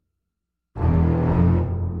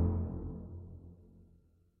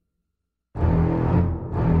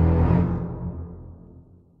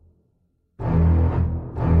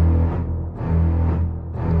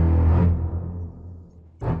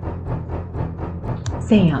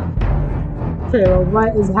Sam. Taylor,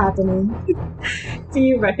 what is happening? Do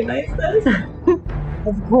you recognize this?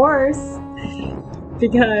 Of course.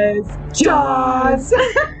 Because Jaws!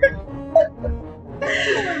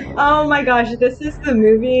 Oh my gosh, this is the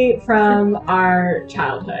movie from our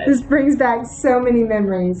childhood. This brings back so many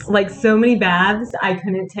memories. Like so many baths I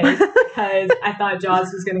couldn't take because I thought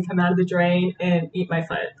Jaws was going to come out of the drain and eat my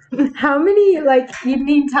foot. How many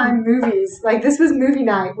evening time movies? Like this was movie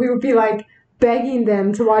night. We would be begging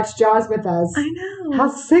them to watch Jaws with us. I know. How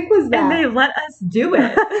sick was that? And they let us do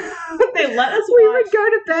it. They let us watch. We would go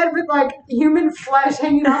to bed with human flesh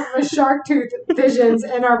hanging off of a shark tooth visions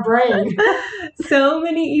in our brain. So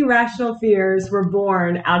many irrational fears were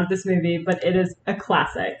born out of this movie, but it is a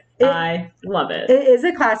classic. I love it. It is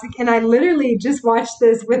a classic, and I literally just watched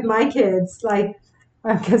this with my kids,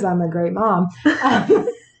 because I'm a great mom. I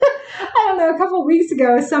don't know, a couple of weeks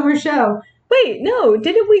ago, a summer show. Wait, no,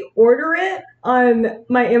 didn't we order it on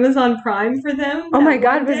my Amazon Prime for them? Oh my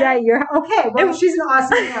God, was that your... Okay, well, she's an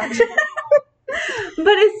awesome mom.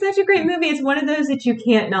 But it's such a great movie. It's one of those that you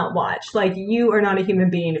can't not watch. You are not a human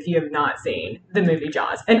being if you have not seen the movie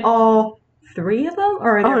Jaws. And all 3 of them?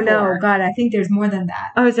 Or are there 4? No, God, I think there's more than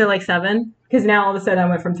that. Oh, is there 7? Because now all of a sudden I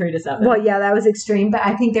went from 3 to 7. Well, yeah, that was extreme, but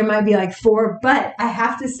I think there might be 4. But I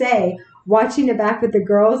have to say, watching it back with the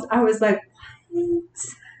girls, I was like, what?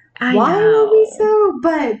 Why are we so?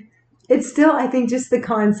 But it's still, I think, just the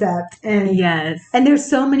concept. And yes. And there's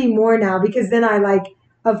so many more now because then I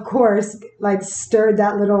of course, stirred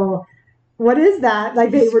that little, what is that?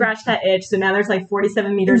 They scratched that itch. So now there's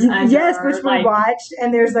 47 meters under. Yes, which we watched.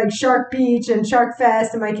 And there's Shark Beach and Shark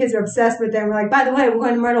Fest. And my kids are obsessed with them. We're by the way, we're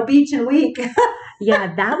going to Myrtle Beach in a week.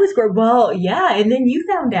 Yeah, that was great. Well, yeah. And then you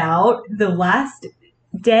found out the last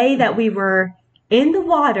day that we were in the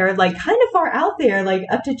water, kind of far out there,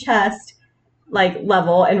 up to chest,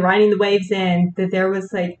 level, and riding the waves in, that there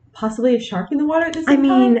was possibly a shark in the water at the same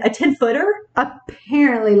time? A 10-footer?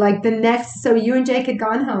 Apparently, so you and Jake had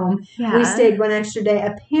gone home. Yeah. We stayed one extra day.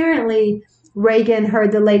 Apparently, Reagan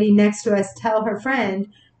heard the lady next to us tell her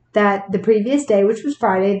friend that the previous day, which was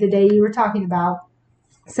Friday, the day you were talking about,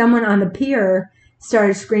 someone on the pier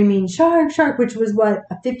started screaming, "Shark, shark," which was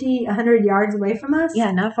 100 yards away from us?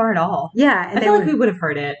 Yeah, not far at all. Yeah. And I feel we would have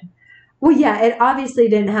heard it. Well, yeah, it obviously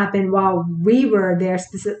didn't happen while we were there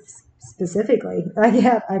specifically.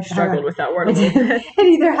 I struggled with that word a little bit. It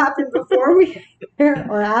either happened before we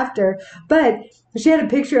or after. But she had a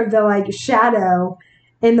picture of the shadow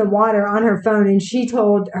in the water on her phone, and she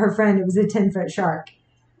told her friend it was a 10-foot shark.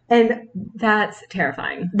 And that's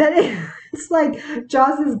terrifying. It's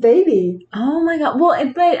Jaws' baby. Oh my God.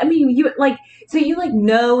 Well, but I mean, you so you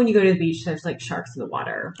know when you go to the beach there's sharks in the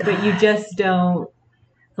water, but you just don't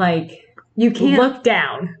you can't look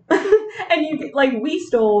down. And you we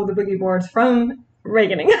stole the boogie boards from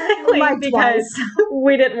Reagan and Kylie because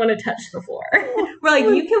we didn't want to touch the floor.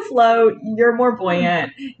 We're you can float, you're more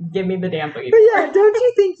buoyant, give me the damn boogie board. But yeah, don't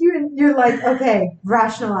you think you're okay,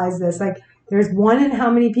 rationalize this. There's 1 in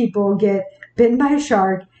how many people get bitten by a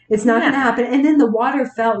shark. It's not going to happen. And then the water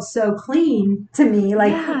felt so clean to me.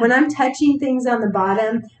 When I'm touching things on the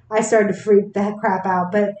bottom, I started to freak the crap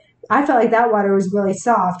out. But I felt that water was really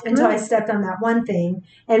soft until I stepped on that one thing.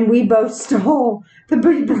 And we both stole the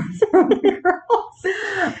boogie boards from the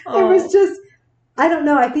girls. Oh. It was just, I don't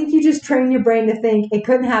know. I think you just train your brain to think it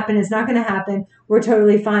couldn't happen. It's not going to happen. We're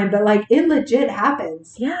totally fine. But it legit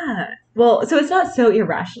happens. Yeah. Well, so it's not so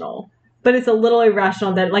irrational. But it's a little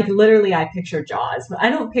irrational that, literally I picture Jaws.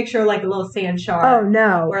 I don't picture, a little sand shark. Oh,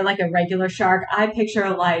 no. Or, a regular shark. I picture,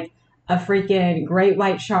 a freaking great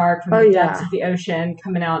white shark from the depths of the ocean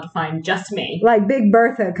coming out to find just me. Big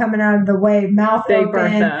Bertha coming out of the wave, mouth Big open,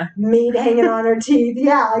 Bertha. meat hanging on her teeth.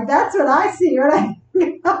 Yeah, that's what I see when I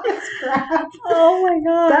think of this crap. Oh, my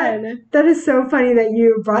God. That is so funny that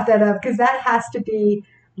you brought that up, because that has to be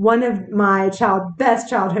one of my best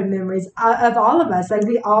childhood memories of all of us.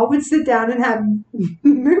 We all would sit down and have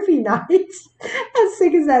movie nights, as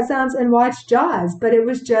sick as that sounds, and watch Jaws. But it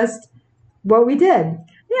was just what we did.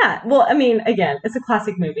 Yeah. Well, I mean, again, it's a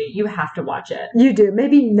classic movie. You have to watch it. You do.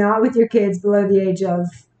 Maybe not with your kids below the age of,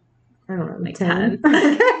 I don't know, 10.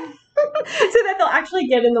 So that they'll actually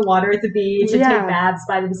get in the water at the beach and take baths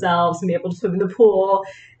by themselves and be able to swim in the pool,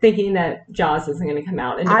 thinking that Jaws isn't going to come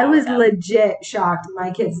out. And I was legit shocked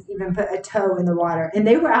my kids even put a toe in the water. And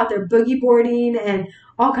they were out there boogie boarding and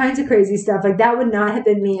all kinds of crazy stuff. That would not have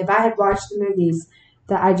been me if I had watched the movies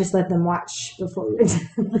that I just let them watch before we went to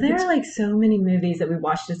the beach. Well, there are so many movies that we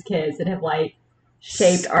watched as kids that have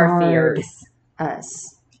shaped our fears.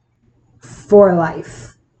 Us. For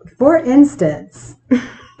life. For instance...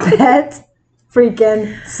 Pet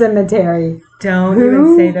freaking cemetery. Don't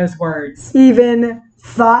Who even say those words. Even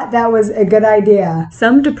thought that was a good idea?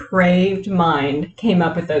 Some depraved mind came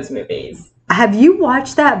up with those movies. Have you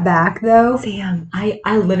watched that back though? Sam,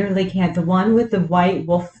 I literally can't. The one with the white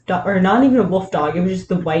wolf dog, or not even a wolf dog, it was just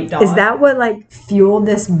the white dog. Is that what like fueled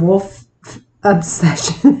this wolf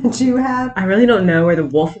obsession that you have? I really don't know where the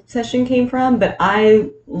wolf obsession came from, but I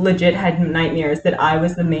legit had nightmares that I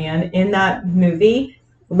was the man in that movie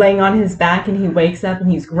laying on his back, and he wakes up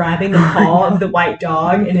and he's grabbing the paw of the white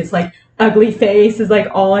dog, and it's like ugly face is like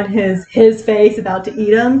all in his face about to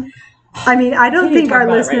eat him. I mean, I don't think our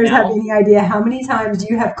listeners have any idea how many times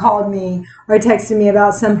you have called me or texted me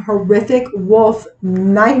about some horrific wolf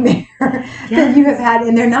nightmare that you have had.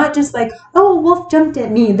 And they're not just like, oh, a wolf jumped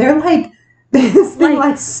at me. They're like, this thing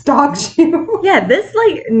like stalks you. Yeah, this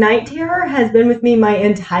like night terror has been with me my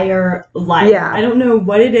entire life. Yeah. I don't know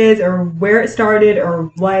what it is or where it started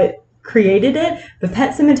or what created it, but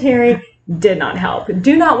Pet Sematary did not help.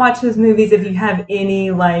 Do not watch those movies if you have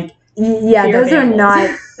any like... Yeah, those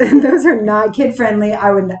are not kid friendly. I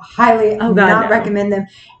would highly not recommend them.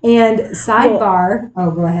 And sidebar,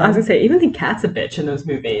 go ahead. I was gonna say, even the cat's a bitch in those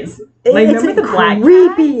movies. Like, remember the black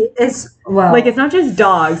creepy. Cat? It's not just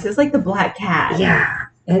dogs. It's like the black cat. Yeah.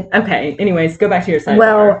 Okay. Anyways, go back to your sidebar.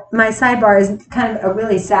 Well, my sidebar is kind of a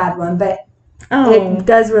really sad one, but it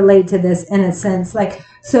does relate to this in a sense. Like,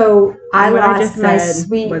 so I lost my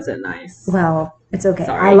sweet. Wasn't nice. Well, it's okay.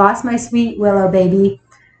 Sorry. I lost my sweet Willow baby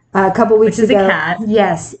a couple weeks ago. Which is a cat.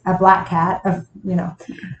 Yes, a black cat.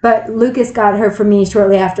 But Lucas got her for me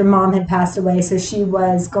shortly after Mom had passed away. So she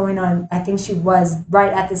was going on, I think she was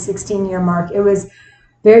right at the 16-year mark. It was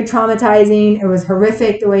very traumatizing. It was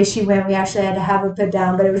horrific the way she went. We actually had to have her put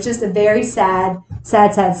down. But it was just a very sad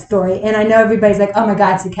story. And I know everybody's like, oh my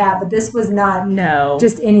God, it's a cat. But this was not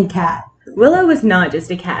just any cat. Willow was not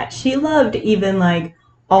just a cat. She loved even like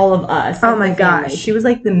all of us. Oh my gosh. She was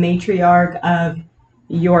like the matriarch of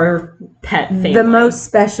your pet family. The most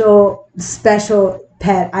special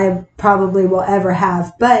pet I probably will ever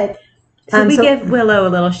have. But so we give Willow a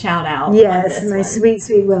little shout out. Yes, my sweet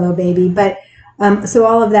Willow baby. But so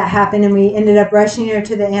all of that happened, and we ended up rushing her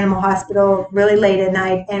to the animal hospital really late at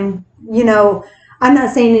night. And I'm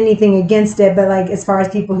not saying anything against it, but like as far as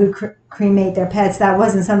people who cremate their pets, that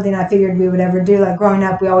wasn't something I figured we would ever do. Like growing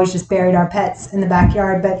up, we always just buried our pets in the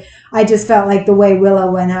backyard. But I just felt like the way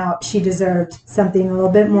Willow went out, she deserved something a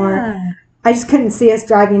little bit more. Yeah. I just couldn't see us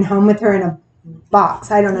driving home with her in a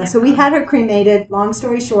box. I don't know. Yeah. So we had her cremated. Long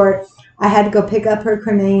story short, I had to go pick up her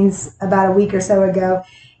cremains about a week or so ago.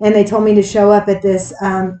 And they told me to show up at this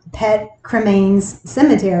pet cremains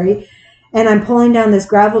cemetery. And I'm pulling down this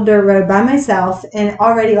gravel dirt road by myself. And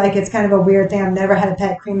already, like, it's kind of a weird thing. I've never had a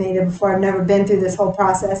pet cremated before. I've never been through this whole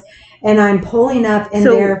process. And I'm pulling up in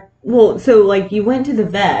there. Well, so, like, you went to the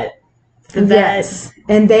vet. The vet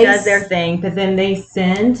and they does their thing. But then they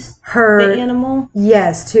send the animal?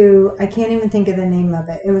 Yes, to, I can't even think of the name of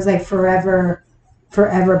it. It was like Forever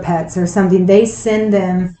Pets or something. They send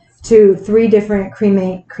them to 3 different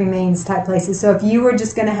cremains type places. So if you were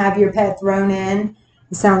just going to have your pet thrown in,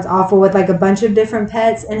 it sounds awful, with like a bunch of different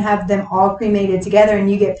pets and have them all cremated together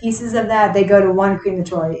and you get pieces of that, they go to one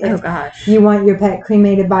crematory. If you want your pet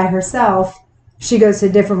cremated by herself, she goes to a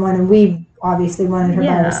different one, and we obviously wanted her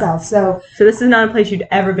by herself. So this is not a place you'd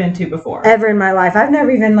ever been to before. Ever in my life. I've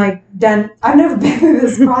never even I've never been through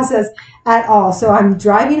this process at all. So I'm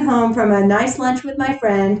driving home from a nice lunch with my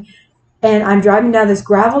friend, and I'm driving down this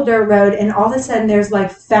gravel dirt road, and all of a sudden there's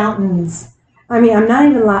like fountains. I mean, I'm not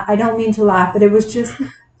even I don't mean to laugh, but it was just,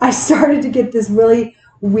 I started to get this really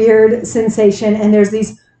weird sensation, and there's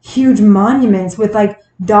these huge monuments with like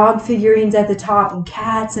dog figurines at the top and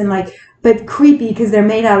cats and like, but creepy because they're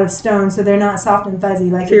made out of stone, so they're not soft and fuzzy,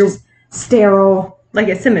 like it's just sterile. Like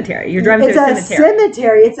a cemetery. You're driving through a cemetery. It's a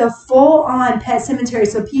cemetery. It's a full-on pet cemetery,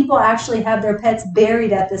 so people actually have their pets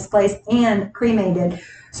buried at this place and cremated.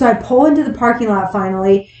 So I pull into the parking lot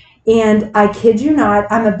finally, and I kid you not,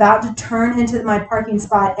 I'm about to turn into my parking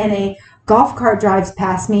spot, and a golf cart drives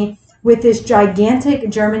past me with this gigantic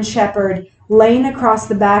German Shepherd laying across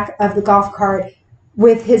the back of the golf cart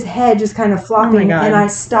with his head just kind of flopping. And I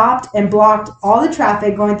stopped and blocked all the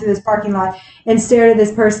traffic going through this parking lot and stared at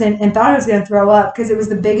this person and thought I was going to throw up because it was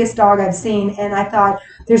the biggest dog I've seen. And I thought,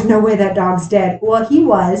 there's no way that dog's dead. Well, he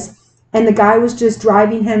was. And the guy was just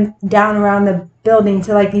driving him down around the building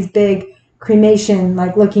to like these big cremation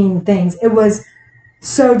like looking things. It was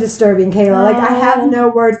so disturbing, Kayla. Like I have no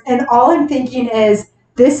words, and all I'm thinking is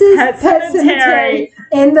this is Pet Cemetery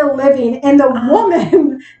in the living. And the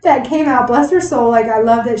woman that came out, bless her soul, like I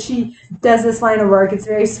love that she does this line of work. It's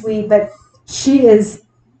very sweet, but she is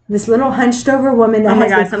this little hunched over woman that Oh my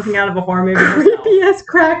has god, the something out of a horror movie. creepy ass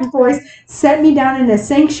cracked voice set me down in a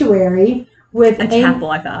sanctuary with A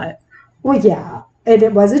chapel, I thought. Well, yeah.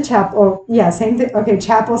 It was a chapel. Oh, yeah, same thing. Okay,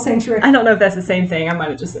 chapel, sanctuary. I don't know if that's the same thing. I might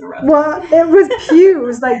have just interrupted. Well, it was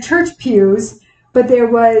pews, like church pews, but there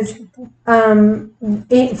was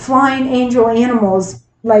flying angel animals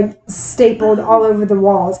like stapled all over the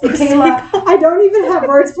walls. And Kayla, I don't even have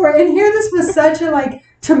words for it. And here, this was such a like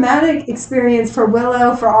traumatic experience for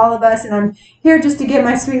Willow, for all of us, and I'm here just to get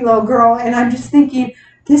my sweet little girl. And I'm just thinking,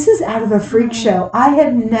 this is out of a freak show. I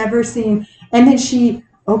have never seen. And then she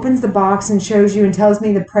opens the box and shows you and tells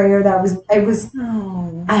me the prayer that was.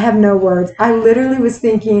 I have no words. I literally was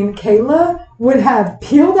thinking Kayla would have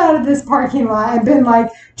peeled out of this parking lot and been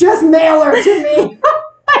like, just mail her to me.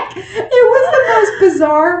 It was the most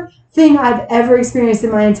bizarre thing I've ever experienced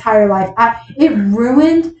in my entire life. It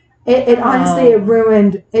ruined it. Honestly, it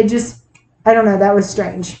ruined it. Just, I don't know. That was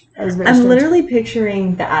strange. That was very strange. Literally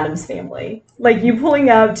picturing the Addams Family, like you pulling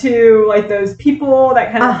up to like those people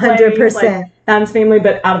that kind of 100%. Like Addams Family,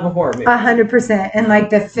 but out of a horror movie. 100%, and like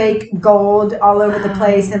the fake gold all over the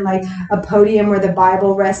place, and like a podium where the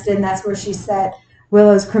Bible rested, and that's where she set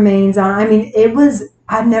Willow's cremains on. I mean, it was.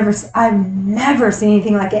 I've never seen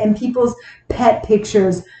anything like it. And people's pet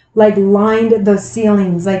pictures like lined the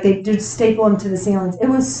ceilings, like they just staple them to the ceilings. It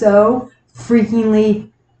was so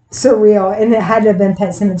freakingly surreal, and it had to have been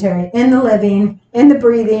Pet Cemetery. In the living, in the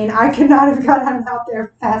breathing. I could not have gotten out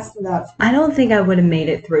there fast enough. I don't think I would have made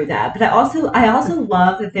it through that, but I also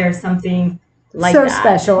love that there's something like so that.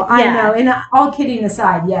 special. Yeah. I know. And all kidding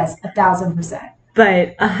aside, yes, 1,000%.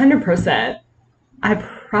 But 100%, I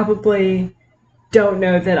probably don't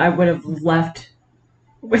know that I would have left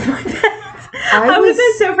with my pets. I would have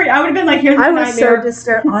been so free. I would have been like, here's my nightmare. I was so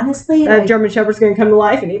disturbed. Honestly, a German Shepherd's going to come to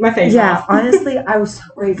life and eat my face off. Yeah, honestly, I was so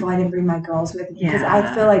grateful I didn't bring my girls with me because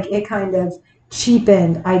I feel like it kind of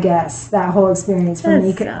cheapened, I guess, that whole experience for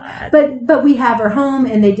me. But we have her home,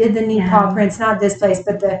 and they did the neat paw prints, not this place,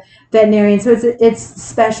 but the veterinarian. So it's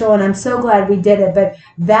special, and I'm so glad we did it. But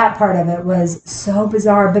that part of it was so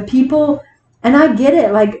bizarre. But people, and I get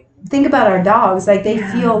it, like, think about our dogs. Like, they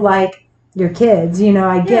feel like your kids, you know,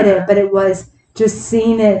 I get it. But it was just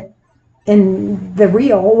seeing it in the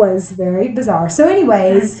real was very bizarre. So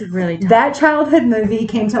anyways, really tough. That childhood movie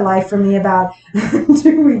came to life for me about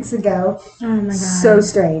 2 weeks ago. Oh my God. So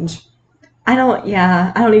strange. I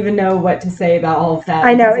don't even know what to say about all of that.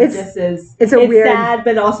 I know. It's weird. Sad,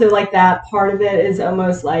 but also like that part of it is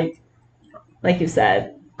almost like you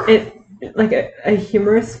said, it like a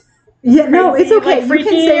humorous. Yeah, no, it's okay. Like freaky, you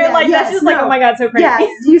can say that. Like that's just like, oh my God, so crazy. Yeah,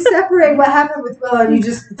 you separate what happened with Willow and you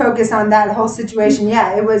just focus on that whole situation.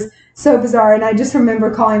 Yeah, it was so bizarre. And I just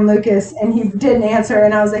remember calling Lucas and he didn't answer.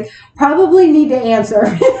 And I was like, probably need to answer.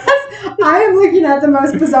 I am looking at the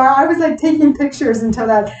most bizarre. I was like taking pictures until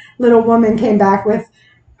that little woman came back with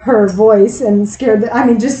her voice and scared.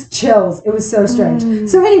 Just chills. It was so strange.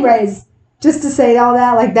 So anyways, just to say all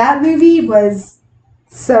that, like that movie was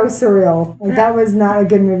so surreal. Like that was not a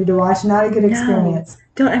good movie to watch. Not a good experience.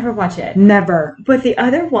 Don't ever watch it. Never. But the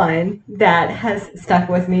other one that has stuck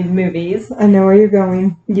with me, movies. I know where you're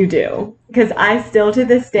going. You do. Because I still to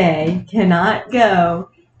this day cannot go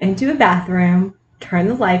into a bathroom, turn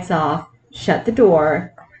the lights off, shut the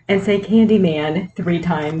door, and say Candyman 3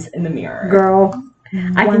 times in the mirror. Girl.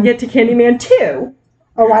 I can get to Candyman 2.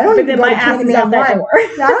 Oh, I don't even go to Candyman 1.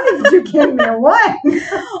 I don't even do Candyman 1.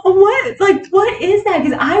 What? Like, what is that?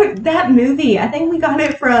 Because that movie, I think we got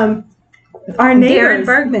it from our neighbors. Darren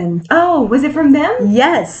Bergman. Oh, was it from them?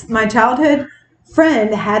 Yes. My childhood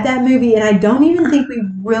friend had that movie, and I don't even think we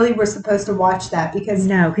really were supposed to watch that because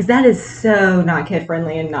that is so not kid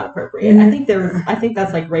friendly and not appropriate. Mm-hmm. I think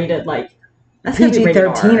that's like rated like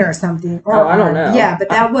PG-13 or something. I don't know. Yeah, but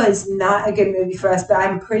that was not a good movie for us. But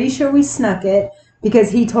I'm pretty sure we snuck it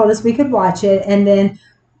because he told us we could watch it, and then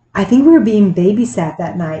I think we were being babysat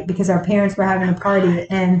that night because our parents were having a party,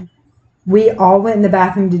 and we all went in the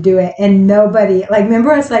bathroom to do it, and nobody, like,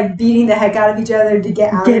 remember us, like, beating the heck out of each other to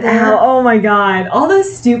get out of there? Oh, my God. All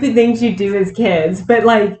those stupid things you do as kids, but,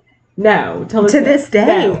 like, no. To this day.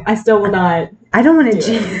 No, I still will not. I don't want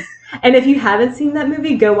to. And if you haven't seen that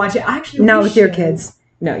movie, go watch it. Actually, not with your kids.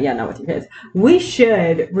 No, not with your kids. We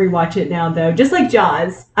should rewatch it now, though. Just like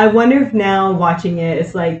Jaws. I wonder if now watching it,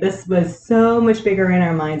 it's like, this was so much bigger in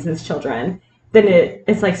our minds as children. Then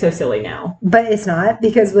it's like so silly now. But it's not,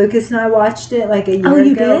 because Lucas and I watched it like a year ago.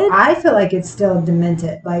 You did? I feel like it's still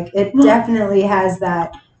demented. Like, it definitely has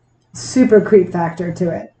that super creep factor to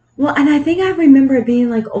it. Well, and I think I remember it being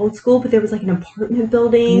like old school, but there was like an apartment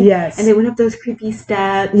building. Yes. And they went up those creepy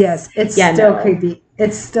steps. Yes, it's still creepy.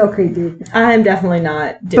 It's still creepy. I'm definitely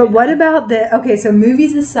not doing But what about okay, so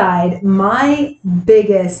movies aside, my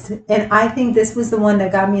biggest, and I think this was the one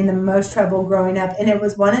that got me in the most trouble growing up, and it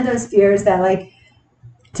was one of those fears that, like,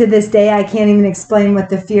 to this day, I can't even explain what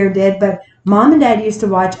the fear did, but Mom and Dad used to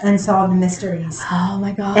watch Unsolved Mysteries. Oh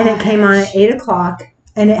my god! And it came on at 8 o'clock,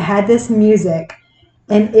 and it had this music,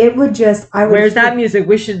 and it would just. Where's that music?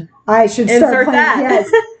 I should start playing that.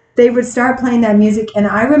 Yes, they would start playing that music, and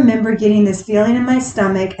I remember getting this feeling in my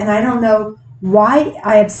stomach, and I don't know why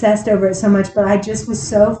I obsessed over it so much, but I just was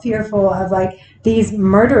so fearful of, like, these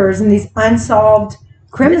murderers and these unsolved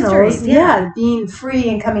criminals, mysteries, being free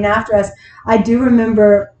and coming after us. I do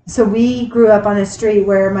remember, so we grew up on a street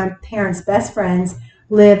where my parents' best friends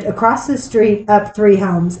lived across the street up 3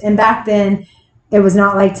 homes. And back then, it was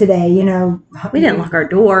not like today, you know. We didn't lock our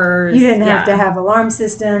doors. You didn't have to have alarm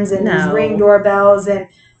systems and these Ring doorbells. And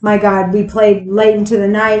my God, we played late into the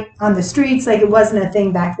night on the streets. Like, it wasn't a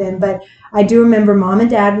thing back then. But I do remember Mom and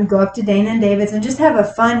Dad would go up to Dana and David's and just have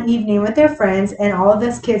a fun evening with their friends. And all of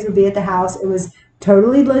us kids would be at the house. It was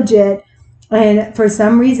totally legit. And for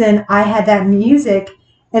some reason, I had that music,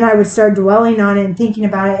 and I would start dwelling on it and thinking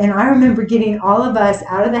about it. And I remember getting all of us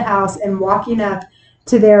out of the house and walking up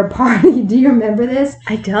to their party. Do you remember this?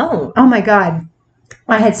 I don't. Oh my God.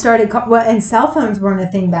 I had started, and cell phones weren't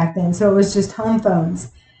a thing back then, so it was just home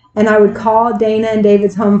phones. And I would call Dana and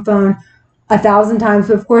David's home phone 1,000 times.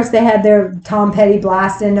 But of course, they had their Tom Petty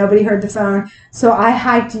blast in. Nobody heard the phone. So I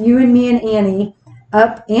hiked you and me and Annie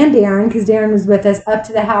up, and Darren, because Darren was with us, up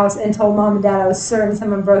to the house and told Mom and Dad I was certain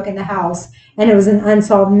someone broke in the house, and it was an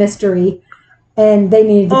unsolved mystery, and they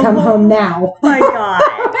needed to come home now. My God.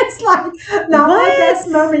 It's like, not my best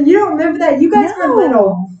moment. You don't remember that? You guys were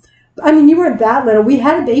little. I mean, you weren't that little. We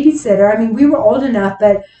had a babysitter. I mean, we were old enough,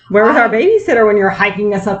 but... Where was our babysitter when you were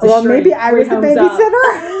hiking us up the street? Well, maybe I was the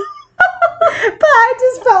babysitter. But I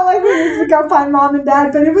just felt like we needed to go find Mom and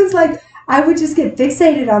Dad. But it was like, I would just get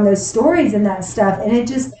fixated on those stories and that stuff. And it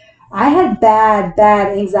just, I had bad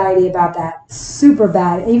anxiety about that. Super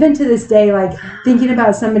bad. Even to this day, like, thinking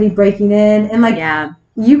about somebody breaking in. And, like,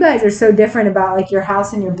 you guys are so different about, like, your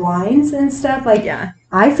house and your blinds and stuff. Like,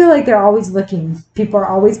 I feel like they're always looking. People are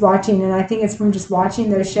always watching. And I think it's from just watching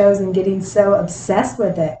those shows and getting so obsessed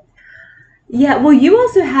with it. Yeah, well, you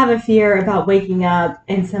also have a fear about waking up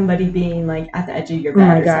and somebody being, like, at the edge of your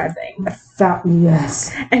bed something.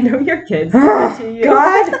 Yes. I know your kids. Oh, to you.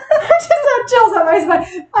 God. I just had chills on my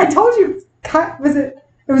spine. I told you,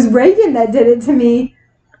 it was Reagan that did it to me.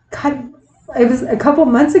 God, it was a couple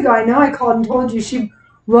months ago. I know I called and told you. She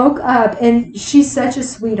woke up, and she's such a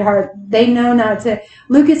sweetheart. They know not to.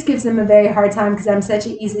 Lucas gives them a very hard time because I'm such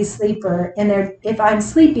an easy sleeper. And if I'm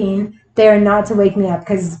sleeping, they're not to wake me up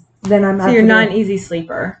because... Then I'm. So you're not an easy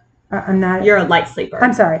sleeper. I'm not. You're a light sleeper.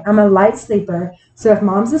 I'm sorry. I'm a light sleeper. So if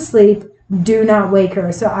Mom's asleep, do not wake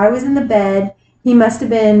her. So I was in the bed. He must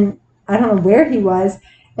have been, I don't know where he was.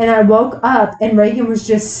 And I woke up, and Reagan was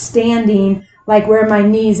just standing like where my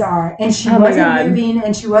knees are. And she wasn't moving,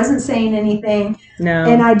 and she wasn't saying anything. No.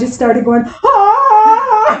 And I just started going,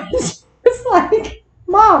 ah! It's like,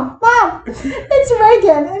 Mom, it's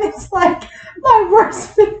Reagan. And it's like my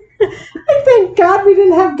worst fear. I thank God we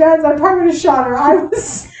didn't have guns. I probably would have shot her. I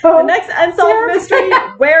was so... The next unsolved mystery,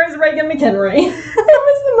 where is Reagan McHenry? It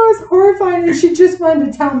was the most horrifying, and she just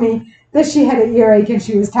wanted to tell me that she had an earache and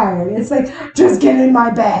she was tired. It's like, just get in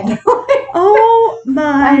my bed. Oh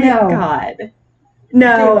my God.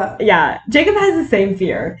 No, Jacob has the same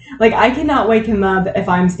fear. Like, I cannot wake him up if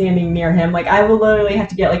I'm standing near him. Like, I will literally have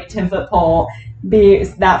to get, like, a 10-foot pole, be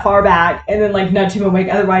that far back, and then, like, nudge him awake.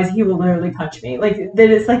 Otherwise, he will literally punch me. Like, that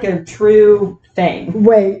is, like, a true thing.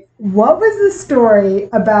 Wait, what was the story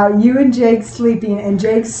about you and Jake sleeping and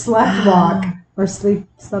Jake slept walk? Or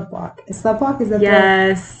slept walk? Slept walk? Is that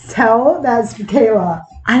yes. That's Kayla.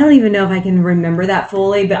 I don't even know if I can remember that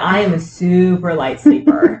fully, but I am a super light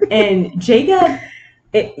sleeper. And Jacob...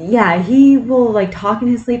 he will, like, talk in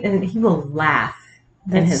his sleep, and he will laugh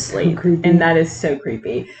in his sleep. Creepy. And that is so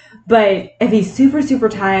creepy. But if he's super, super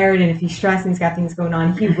tired, and if he's stressed and he's got things going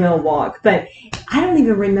on, he will walk. But I don't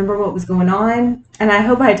even remember what was going on, and I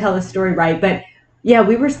hope I tell the story right. But, yeah,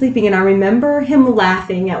 we were sleeping, and I remember him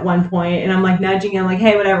laughing at one point, and I'm, like, nudging him, like,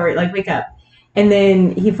 hey, whatever, like, wake up. And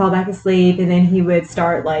then he'd fall back asleep, and then he would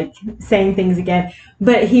start, like, saying things again.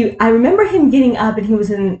 But I remember him getting up, and he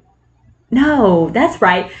was in... No, that's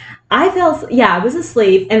right. I was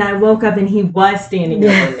asleep, and I woke up, and he was standing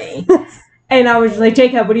over me. And I was like,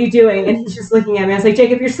 Jacob, what are you doing? And he's just looking at me. I was like,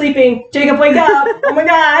 Jacob, you're sleeping. Jacob, wake up. Oh, my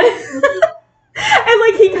God. And,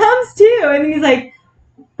 like, he comes to, and he's like,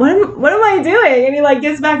 what am I doing? And he like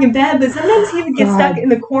gets back in bed, but sometimes he would get stuck in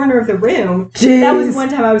the corner of the room. Jeez. That was one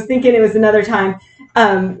time. I was thinking it was another time.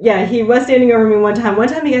 He was standing over me one time. One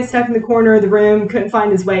time he got stuck in the corner of the room, couldn't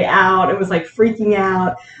find his way out. It was like freaking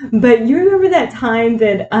out. But you remember that time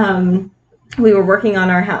that we were working on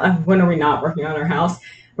our house? When are we not working on our house?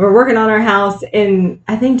 We were working on our house, and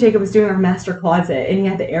I think Jacob was doing our master closet, and he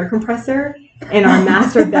had the air compressor in our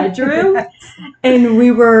master bedroom, and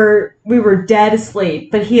we were dead asleep,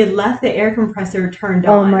 but he had left the air compressor turned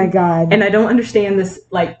on. Oh my God. And I don't understand this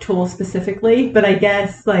like tool specifically, but I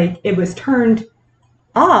guess like it was turned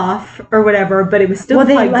off or whatever, but it was still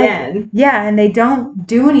plugged in. Yeah, and they don't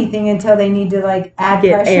do anything until they need to like add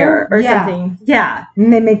Get pressure air or something. Yeah.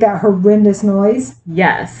 And they make that horrendous noise.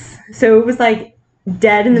 Yes. So it was like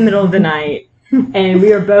dead in the middle of the night, and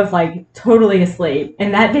we were both like totally asleep,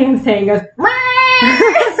 and that damn thing goes and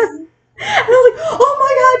I was like, oh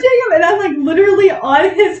my God, Jacob, and I'm like literally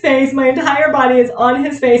on his face, my entire body is on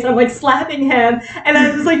his face, I'm like slapping him, and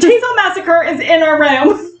I was like, Chainsaw Massacre is in our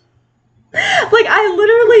room. Like I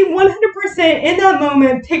literally 100% in that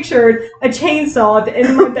moment pictured a chainsaw at the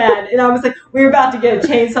end of my bed, and I was like, we're about to get a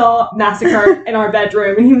Chainsaw Massacre in our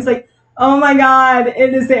bedroom, and he was like, oh my God,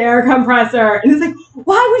 it is the air compressor. And it's like,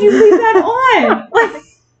 why would you leave that on? Like,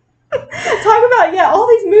 talk about, all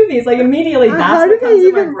these movies, like immediately that's How what do comes they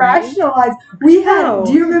to my even brain. rationalize? We had, No.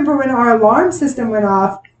 do you remember when our alarm system went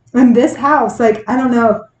off in this house? Like, I don't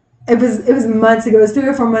know, it was months ago, it was 3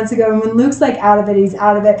 or 4 months ago, and when Luke's like out of it, he's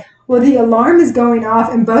out of it. Well, the alarm is going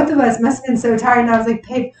off, and both of us must have been so tired, and I was like,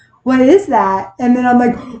 babe, what is that? And then I'm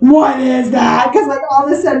like, what is that? Because like all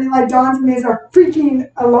of a sudden, like dawns on me is our freaking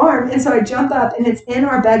alarm. And so I jump up, and it's in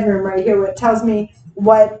our bedroom right here, where it tells me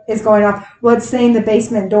what is going on. Well, it's saying the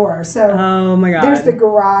basement door. So Oh my God. there's the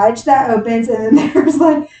garage that opens, and then there's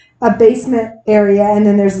like a basement area, and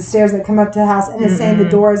then there's the stairs that come up to the house, and it's saying the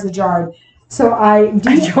door is ajar. So I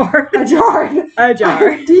Ajar.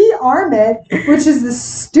 de-arm it, which is the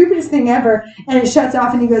stupidest thing ever, and it shuts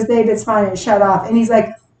off, and he goes, babe, it's fine, it shut off. And he's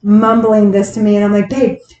like mumbling this to me, and I'm like,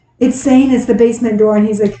 babe, it's saying it's the basement door, and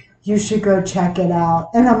he's like, you should go check it out.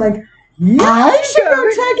 And I'm like, I should go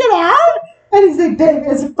check it out? And he's like, babe,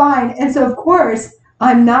 it's fine. And so of course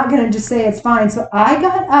I'm not gonna just say it's fine. So I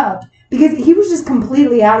got up because he was just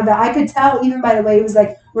completely out of it. I could tell even by the way he was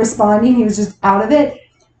like responding, he was just out of it.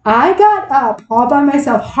 I got up all by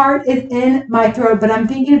myself. Heart is in my throat, but I'm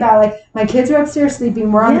thinking about like my kids are upstairs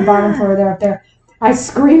sleeping. We're on the bottom floor. They're up there. I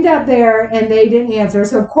screamed out there, and they didn't answer.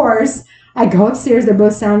 So of course I go upstairs. They're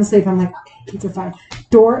both sound asleep. I'm like, okay, kids are fine.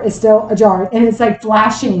 Door is still ajar, and it's like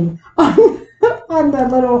flashing on the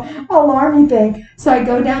little alarmy thing. So I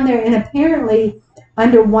go down there, and apparently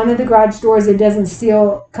under one of the garage doors it doesn't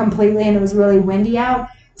seal completely, and it was really windy out.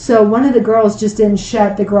 So one of the girls just didn't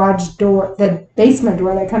shut the garage door, the basement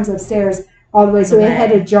door that comes upstairs all the way. So it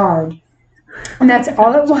had ajarred. And that's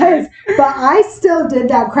all it was. But I still did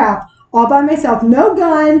that crap all by myself. No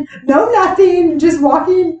gun, no nothing. Just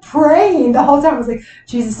walking, praying the whole time. I was like,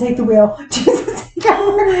 Jesus, take the wheel. Jesus, take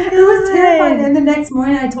over. It was terrifying. And the next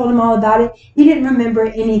morning I told him all about it. He didn't remember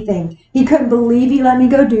anything. He couldn't believe he let me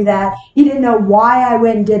go do that. He didn't know why I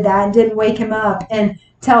went and did that and didn't wake him up and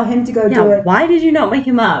tell him to go do it. Why did you not wake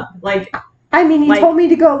him up? Like, I mean, he told me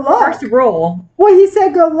to go look. First rule. Well, he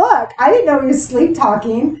said go look. I didn't know he was sleep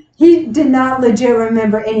talking. He did not legit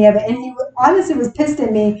remember any of it. And he honestly was pissed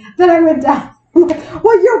at me that I went down. I'm like,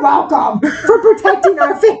 well, you're welcome for protecting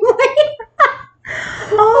our family.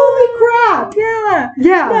 Holy crap. Yeah.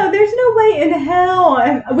 Yeah. No, there's no way in hell.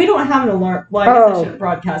 And we don't have an alarm. Well, I guess I shouldn't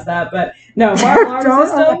broadcast that, but no, if our alarm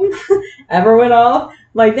system ever went off,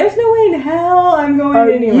 like, there's no way in hell I'm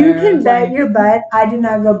going anywhere. You can bet your butt I did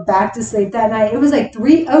not go back to sleep that night. It was like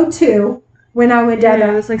 3:02 when I went down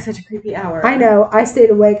there. It was like such a creepy hour. I know. I stayed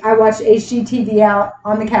awake. I watched HGTV out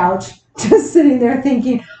on the couch, just sitting there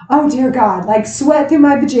thinking, oh, dear God, like sweat through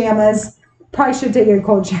my pajamas. Probably should take a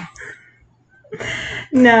cold shower.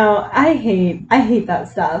 No, I hate that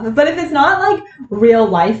stuff. But if it's not like real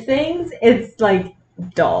life things, it's like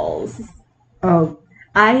dolls. Oh,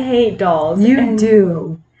 I hate dolls. you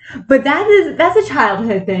do. But that's a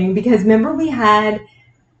childhood thing, because remember we had,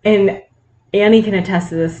 and Annie can attest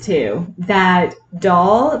to this too, that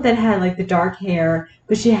doll that had like the dark hair,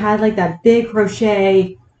 but she had like that big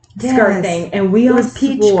crochet skirt thing, and we all was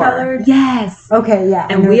peach swore, colored. Yes. Okay, yeah.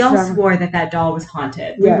 And we all swore that doll was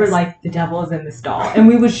haunted. We Yes. were like, the devil is in this doll. And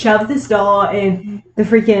we would shove this doll in the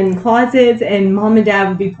freaking closets, and Mom and Dad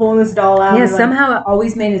would be pulling this doll out. Yeah, and somehow it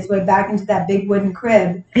always made its way back into that big wooden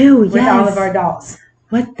crib ew, with all of our dolls.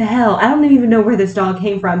 what the hell? I don't even know where this doll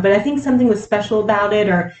came from, but I think something was special about it,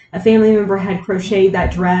 or a family member had crocheted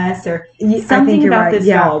that dress, or something about this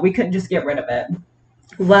doll. We couldn't just get rid of it.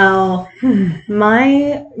 Well,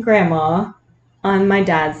 my grandma on my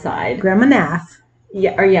dad's side, Grandma Naff.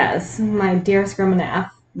 Yes, my dearest Grandma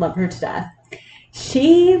Naff, love her to death.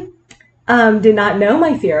 She did not know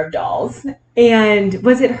my fear of dolls. And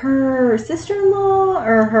was it her sister-in-law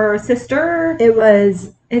or her sister?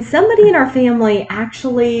 It's somebody in our family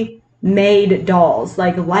actually made dolls,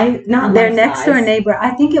 like not their life next size. door neighbor.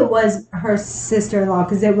 I think it was her sister-in-law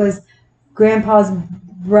because it was Grandpa's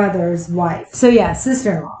brother's wife. So yeah,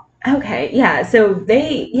 sister-in-law. Okay, yeah. So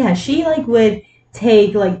she like would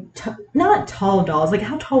take like not tall dolls. Like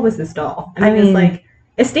how tall was this doll? I mean, it's like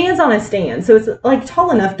it stands on a stand, so it's like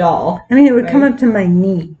tall enough doll. I mean, it would come up to my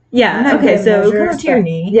knee. Yeah. Okay, so it would come up to your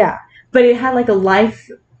knee. Yeah. But it had like a life,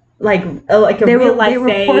 like a real life face.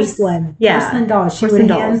 They were porcelain. Yeah. Porcelain dolls. She porcelain would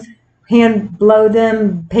dolls. hand blow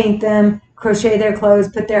them, paint them, crochet their clothes,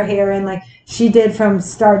 put their hair in. Like she did from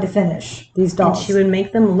start to finish. These dolls. And she would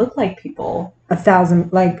make them look like people.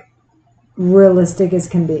 1,000, like realistic as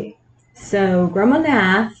can be. So Grandma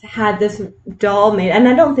Nath had this doll made, and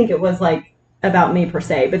I don't think it was like about me per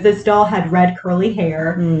se, but this doll had red curly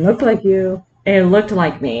hair. Looked like you. It looked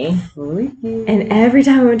like me. Freaky. And every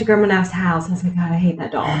time I went to Grandma Nath's house, I was like, God, I hate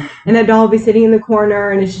that doll. And that doll would be sitting in the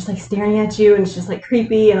corner, and it's just like staring at you, and it's just like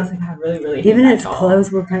creepy. And I was like, I really, really hate Even that its doll.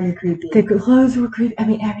 clothes were kind of creepy. The clothes were creepy. I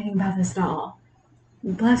mean, everything about this doll.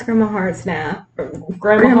 Bless Grandma Heartsnaff.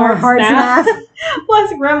 Grandma Heartsnaff.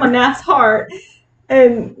 Bless Grandma Nath's heart.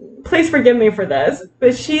 And please forgive me for this,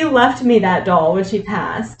 but she left me that doll when she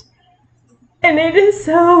passed. And it is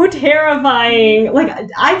so terrifying. Like,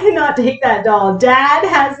 I cannot take that doll. Dad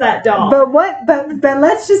has that doll. But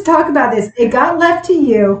let's just talk about this. It got left to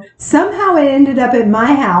you. Somehow it ended up at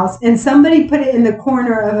my house, and somebody put it in the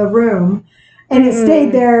corner of a room, and it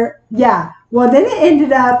stayed there. Yeah. Well, then it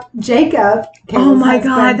ended up, Jacob. Oh my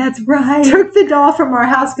God, that's right. Took the doll from our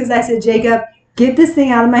house because I said, Jacob, get this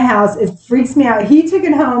thing out of my house. It freaks me out. He took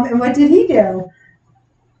it home, and what did he do?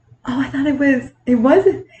 Oh, I thought it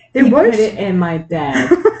wasn't. He put it in my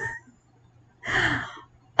bed.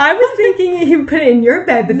 I was thinking he put it in your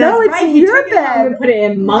bed, but that's right. He took it home and put it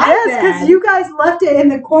in my bed. Yes, because you guys left it in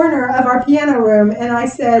the corner of our piano room, and I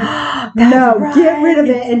said, no, get rid of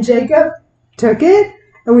it. And Jacob took it,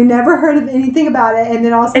 and we never heard of anything about it. And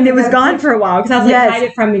then all of a sudden, it was gone for a while because I was like, hide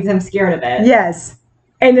it from me because I'm scared of it. Yes.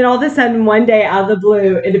 And then all of a sudden, one day out of the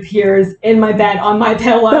blue, it appears in my bed on my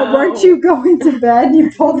pillow. But weren't you going to bed and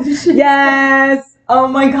you pulled the sheet? Yes. Oh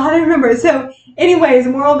my God, I remember. So, anyways,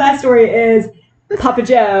 the moral of that story is Papa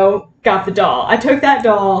Joe got the doll. I took that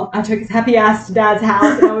doll. I took his happy ass to Dad's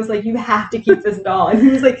house, and I was like, "You have to keep this doll." And he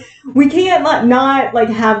was like, "We can't not like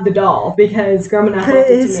have the doll because Grandma Nath." But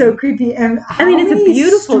it is so creepy, and I mean, it's a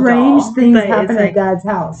beautiful strange doll, things happen at Dad's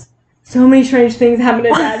house. So many strange things happen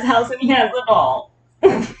at Dad's house, and he has the doll.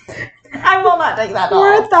 I will not take that doll.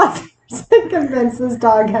 We're 1,000% convinced this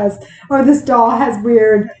doll has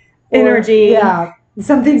weird energy. Yeah,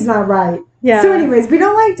 something's not right. Yeah. So, anyways, we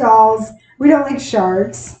don't like dolls. We don't like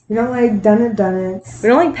sharks. We don't like Dunnits. We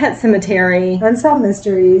don't like Pet Cemetery. Unsolved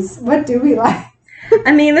Mysteries. What do we like?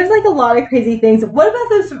 I mean, there's like a lot of crazy things. What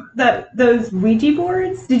about those Ouija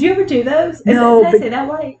boards? Did you ever do those? No. Did I say that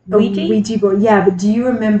right? Ouija board. Yeah, but do you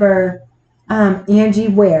remember Angie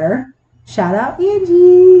Ware? Shout out Angie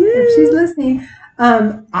if she's listening.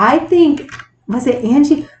 I think, was it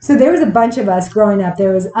Angie? So there was a bunch of us growing up.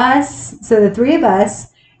 There was us, so the three of us,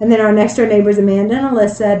 and then our next door neighbors, Amanda and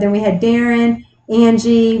Alyssa. Then we had Darren,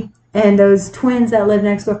 Angie, and those twins that lived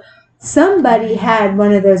next door. Somebody had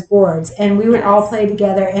one of those boards, and we would all play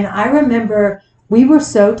together. And I remember we were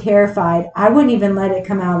so terrified. I wouldn't even let it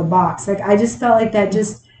come out of the box. Like, I just felt like that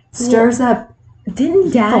just stirs up.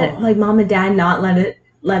 Didn't like Mom and Dad not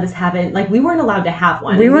let us have it? Like, we weren't allowed to have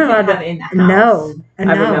one. We weren't allowed to have it in the house. No. I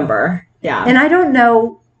remember. Yeah. And I don't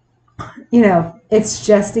know, it's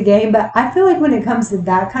just a game, but I feel like when it comes to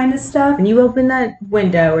that kind of stuff, when you open that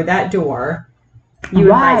window or that door,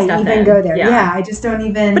 you invite stuff even in. Go there? Yeah, I just don't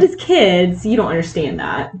even. But as kids, you don't understand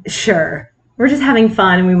that. Sure. We're just having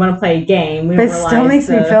fun and we want to play a game. But it still makes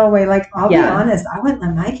me feel away. Like, I'll be honest, I wouldn't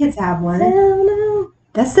let my kids have one. Hell no.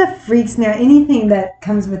 That stuff freaks me out. Anything that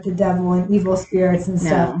comes with the devil and evil spirits and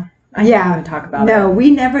stuff. I can't even talk about it. No,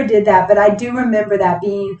 we never did that, but I do remember that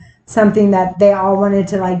being something that they all wanted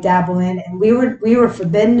to like dabble in, and we were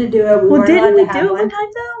forbidden to do it. Didn't we do it one time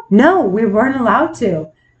though? No, we weren't allowed to.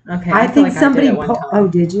 Okay. I think somebody. Oh,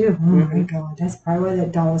 did you? Oh my God, that's probably why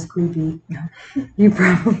that doll was creepy. You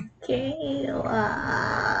probably. Kayla.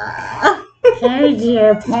 There's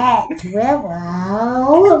your pet,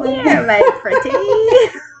 Willow. You're my pretty.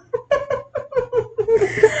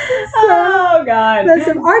 Oh God!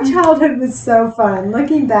 Listen, our childhood was so fun.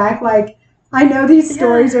 Looking back, like I know these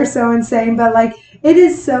stories are so insane, but like it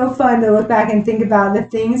is so fun to look back and think about the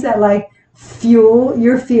things that like fuel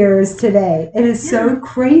your fears today. It is so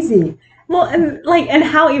crazy. Well, and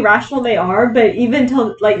how irrational they are, but even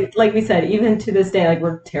till like we said, even to this day, like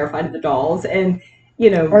we're terrified of the dolls and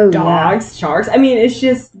dogs, sharks. I mean, it's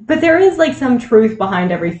just, but there is like some truth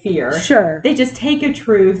behind every fear. Sure. They just take a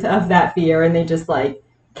truth of that fear and they just like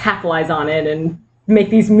capitalize on it and make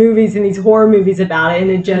these movies and these horror movies about it, and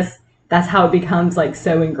it just that's how it becomes like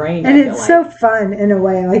so ingrained. And it's so fun in a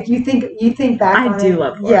way. Like you think back. I do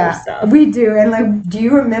love horror stuff. We do. And like, do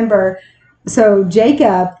you remember? So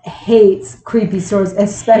Jacob hates creepy stories,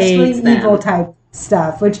 especially evil type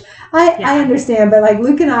stuff, which I understand. But like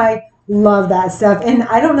Luke and I love that stuff, and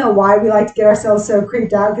I don't know why we like to get ourselves so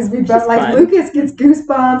creeped out because we both like fun. Lucas gets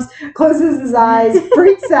goosebumps, closes his eyes,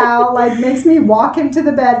 freaks out, like makes me walk him to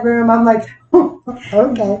the bedroom. I'm like, oh,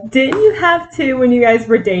 okay. Didn't you have to when you guys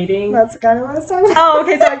were dating? That's kind of what I was talking about. Oh,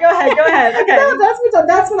 okay. Sorry. Go ahead. Okay. No,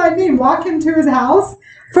 that's what I mean. Walk him to his house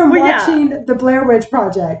from watching the Blair Witch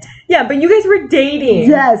Project. Yeah, but you guys were dating.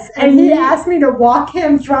 Yes, and he asked me to walk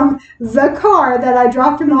him from the car that I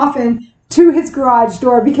dropped him off in to his garage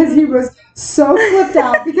door because he was so flipped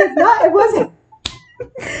out because it wasn't.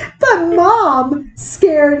 But Mom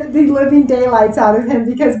scared the living daylights out of him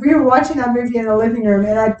because we were watching that movie in the living room,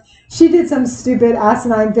 and she did some stupid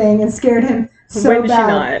asinine thing and scared him so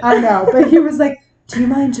bad. I know, but he was like, "Do you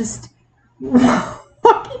mind just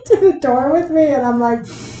walking to the door with me?" And I'm like,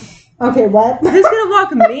 "Okay, what? Who's gonna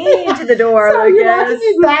walk me into the door?" So you're walking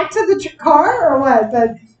me back to the car or what?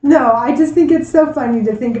 But no, I just think it's so funny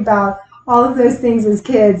to think about all of those things as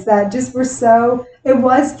kids that just were it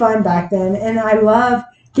was fun back then. And I love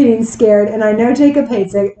getting scared. And I know Jacob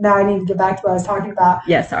hates it. Now I need to get back to what I was talking about.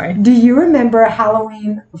 Yeah, sorry. Do you remember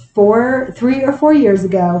Halloween 3 or 4 years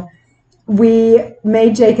ago? We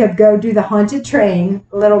made Jacob go do the haunted train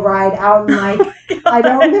little ride out in like, I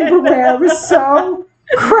don't remember where. It was so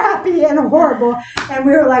crappy and horrible. And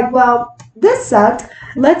we were like, well, this sucked.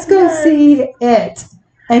 Let's go see it.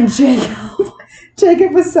 And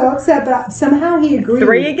Jacob was so upset, but somehow he agreed.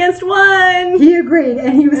 3 against 1. He agreed,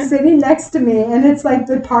 and he was sitting next to me, and it's like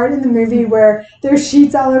the part in the movie where there's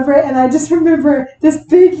sheets all over it, and I just remember this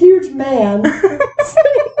big, huge man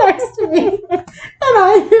sitting next to me, and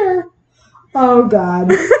I hear, "Oh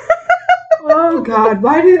God, oh God,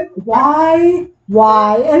 why?"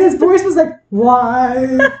 And his voice was like, "Why?"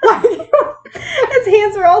 His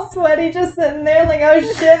hands were all sweaty, just sitting there, like, "Oh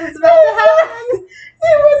shit, it's about to happen." He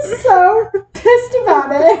was so pissed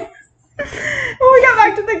about it. When we got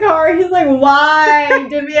back to the car, he's like, "Why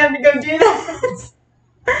did we have to go do that?"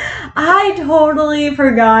 I totally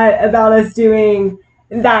forgot about us doing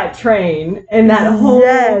that train and that whole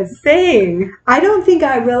thing. I don't think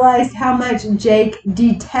I realized how much Jake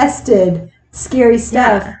detested scary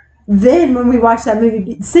stuff. Then when we watched that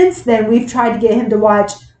movie, since then we've tried to get him to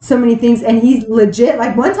watch so many things, and he's legit.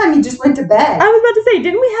 Like one time he just went to bed. I was about to say,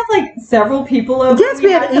 didn't we have like several people over? Yes,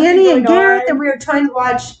 we had Annie and Gareth, and we were trying to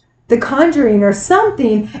watch The Conjuring or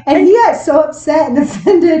something, and he got so upset and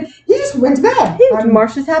offended, he just went to bed. He was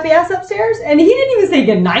Marcia's happy ass upstairs, and he didn't even say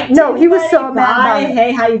goodnight. No, he was so mad about it.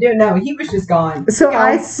 Hey, how you doing? No, he was just gone. So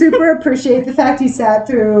I super appreciate the fact he sat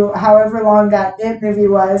through however long that It movie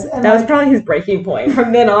was. And that was probably his breaking point.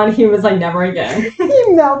 From then on, he was like, never again. He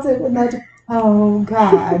melted. Imagine. Oh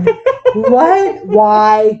God! What?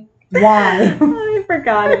 Why? I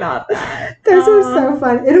forgot about that. Those are so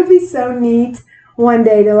fun. It'll be so neat one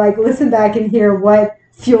day to like listen back and hear what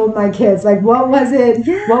fueled my kids. Like, what was it?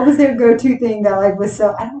 Yeah. What was their go-to thing that like was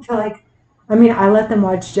so? I don't feel like. I mean, I let them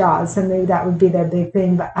watch Jaws, so maybe that would be their big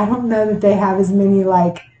thing. But I don't know that they have as many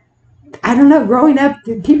like. I don't know. Growing up,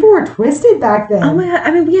 people were twisted back then. Oh my God!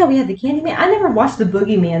 I mean, we had the Candyman. I never watched the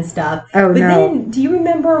Boogeyman stuff. Oh, but then, do you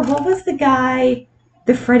remember what was the guy?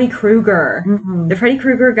 The Freddy Krueger. Mm-mm. The Freddy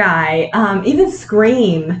Krueger guy. Even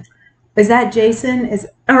Scream. Is that Jason?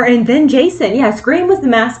 And then Jason. Yeah, Scream was the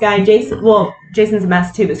mask guy. Jason's a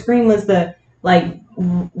mask too, but Scream was the like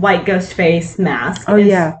white ghost face mask. Oh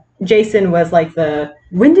yeah. Jason was like the.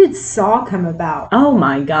 When did Saw come about? Oh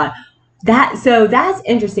my God. That's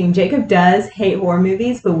interesting. Jacob does hate horror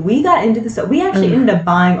movies, but we got into the Saw. We actually ended up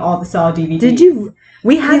buying all the Saw DVDs. Did you?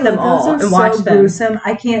 We had them all and watched them. Gruesome.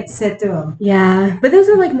 I can't sit through them. Yeah, but those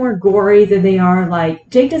are like more gory than they are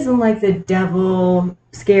like. Jake doesn't like the devil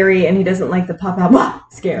scary, and he doesn't like the pop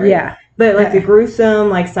out scary. Yeah. But like the gruesome,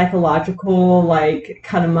 like psychological, like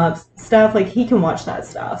cut 'em up stuff, like he can watch that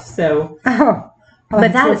stuff. So,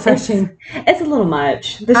 but that's refreshing. It's a little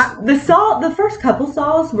much. The first couple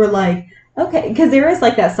Saws were like, okay, because there is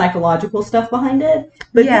like that psychological stuff behind it.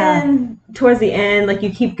 But then towards the end, like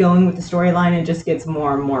you keep going with the storyline, it just gets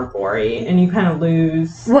more and more gory, and you kind of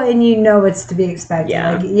lose. Well, and you know what's to be expected.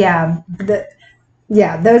 Yeah.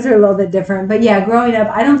 Like, those are a little bit different. But yeah, growing up,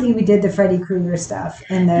 I don't think we did the Freddy Krueger stuff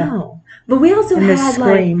in the. No. But we also had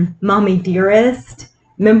like Mommy Dearest.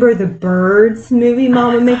 Remember the Birds movie,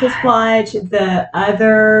 Mama Make Us Watch? The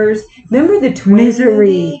Others. Remember the Twins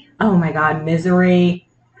movie? Oh my God, Misery.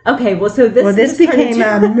 Okay, well, so this became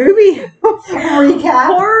a movie recap.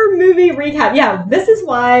 Horror movie recap. Yeah, this is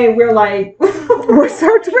why we're like we're so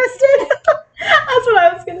twisted. That's what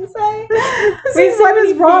I was gonna say. This is what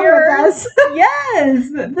is wrong with us. Yes.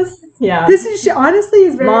 This is honestly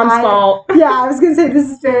is very Mom's fault. Yeah, I was gonna say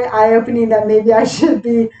this is very eye opening. That maybe I should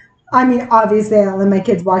be. I mean, obviously, I don't let my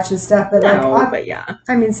kids watch this stuff, but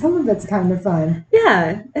I mean, some of it's kind of fun.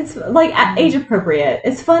 Yeah, it's like age appropriate.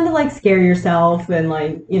 It's fun to like scare yourself and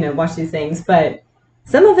like watch these things, but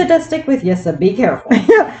some of it does stick with you, so be careful.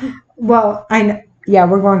 Well, I know. Yeah,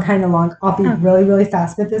 we're going kind of long. I'll be really, really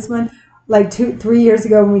fast with this one. Like 2-3 years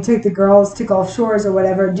ago when we took the girls to Gulf Shores or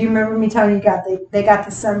whatever, do you remember me telling you they got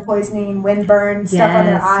the sun poisoning, windburn, stuff on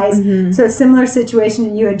their eyes? Mm-hmm. So a similar situation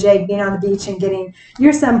to you and Jake being on the beach and getting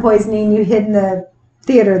your sun poisoning, you hid in the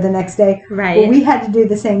theater the next day. Right. Well, we had to do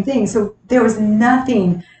the same thing. So there was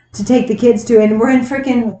nothing to take the kids to, and we're in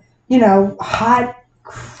freaking, hot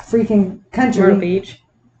freaking country.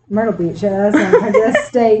 Myrtle Beach, yeah, that's not a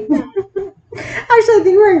state. Actually, I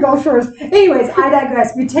think we're in Gulf Shores. Anyways, I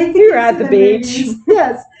digress. We take the kids at the beach. Movies.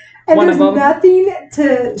 Yes. And there's nothing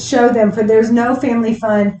to show them there's no family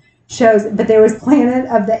fun shows, but there was Planet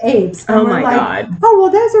of the Apes. And we're like, God. Oh,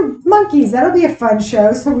 well, those are monkeys. That'll be a fun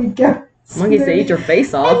show. So we go. Monkeys to eat your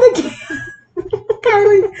face off. And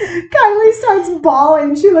Kylie starts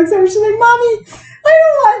bawling. She looks over. She's like, Mommy, I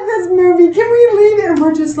don't like this movie. Can we leave it? And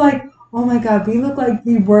we're just like, oh my God, we look like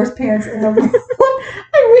the worst parents in the world.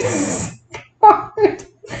 And we start.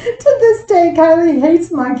 To this day, Kylie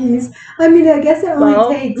hates monkeys. I mean, I guess it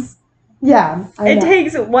only takes... Yeah. It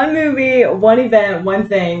takes one movie, one event, one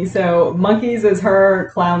thing. So monkeys is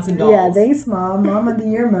her, clowns and dolls. Yeah, thanks, Mom. Mom of the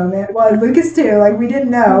Year moment. Well, Lucas too. Like, we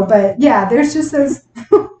didn't know. But yeah, there's just those...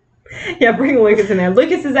 Yeah, bring Lucas in there.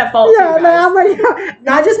 Lucas is at fault too, guys. I'm like,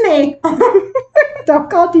 not just me.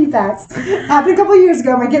 Don't call defects. Happened a couple years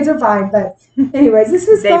ago. My kids are fine. But anyways, this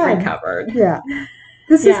was fun. They've recovered. Yeah.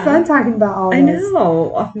 This is fun talking about all this. I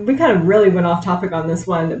know. We kind of really went off topic on this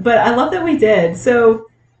one, but I love that we did. So,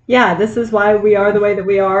 yeah, this is why we are the way that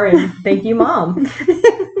we are, and thank you, Mom.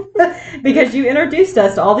 Because you introduced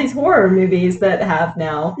us to all these horror movies that have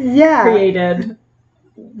now created...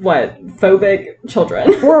 phobic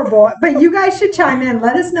children. Horrible. But you guys should chime in.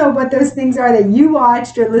 Let us know what those things are that you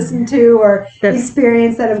watched or listened to or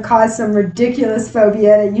experienced that have caused some ridiculous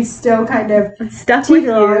phobia that you still kind of stuck with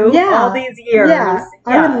you all these years. Yeah.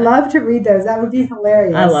 I would love to read those. That would be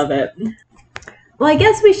hilarious. I love it. Well, I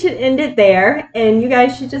guess we should end it there, and you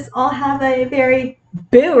guys should just all have a very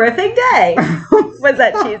boo-rific day. Was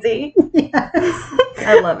that cheesy? Yes.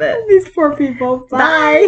 I love it. These poor people. Bye.